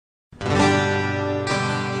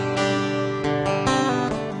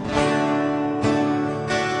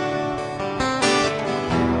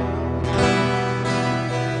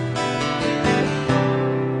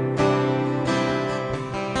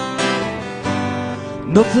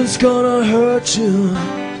Nothing's gonna hurt you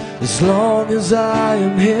as long as I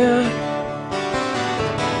am here.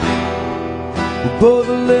 We both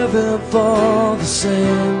are living for the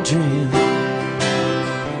same dream,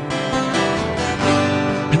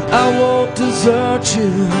 and I won't desert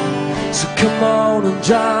you, so come on and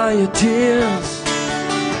dry your tears.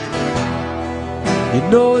 You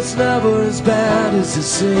know it's never as bad as it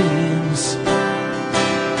seems,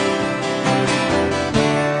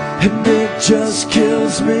 and it just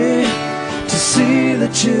kills me to see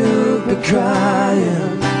that you've been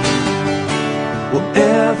crying. Well,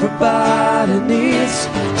 everybody needs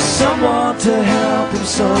someone to help them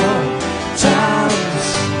sometimes.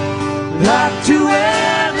 I'd do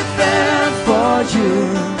anything for you.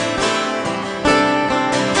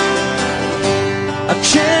 I'd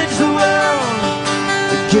change the world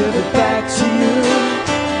and give it back to you,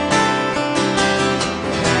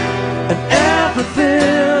 and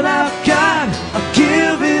everything I've got, I'll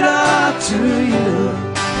give it up to you.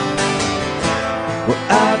 Well,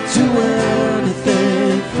 I'd do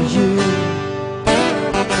anything for you.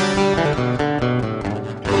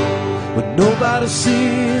 When nobody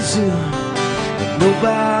sees you, when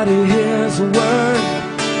nobody hears a word,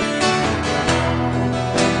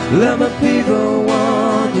 let me be the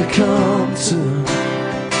one you come to.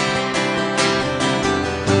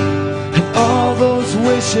 And all those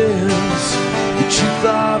wishes that you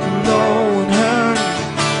thought no one heard,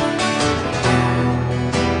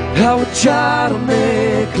 I would try to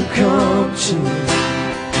make them come true.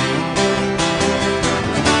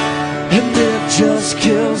 And it just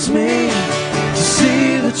kills me to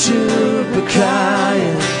see that you've been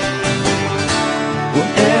crying. Well,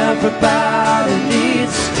 everybody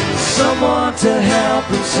needs someone to help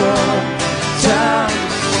them sometimes.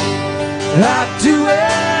 I'd do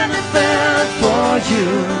anything for you.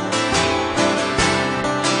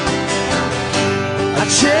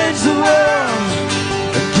 I'd change the world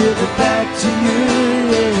and give it back to you,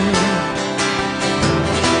 yeah.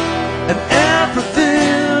 And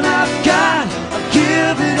everything I've got, I'll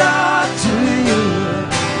give it all to you.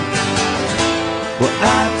 Well,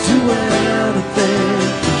 I'd do anything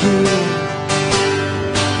for you.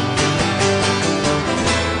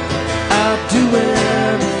 I'd do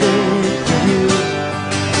anything for you.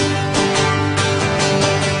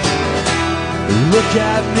 Look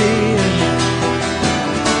at me,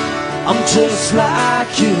 I'm just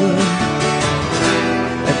like you,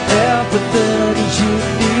 and everything you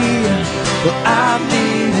need, well, I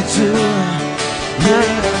need it too, yeah.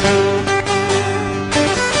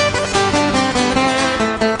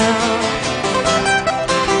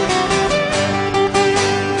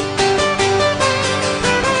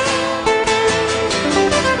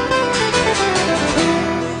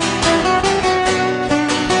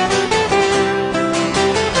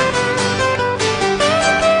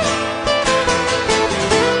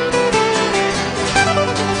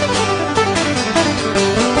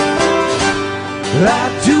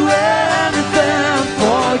 I'd do anything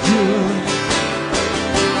for you.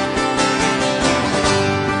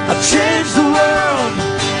 I'd change the world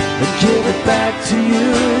and give it back to you,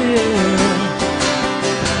 yeah.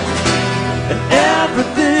 And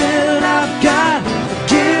everything I've got, I'll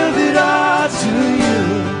give it all to you.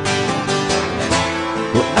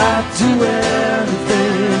 Well, I'd do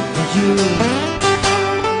anything for you.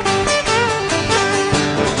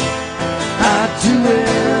 I'd do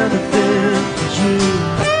anything for you.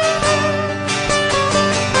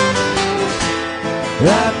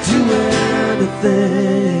 I'd do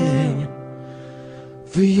anything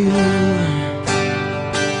for you.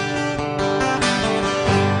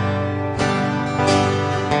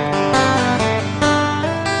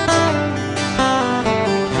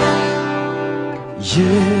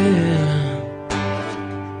 Yeah.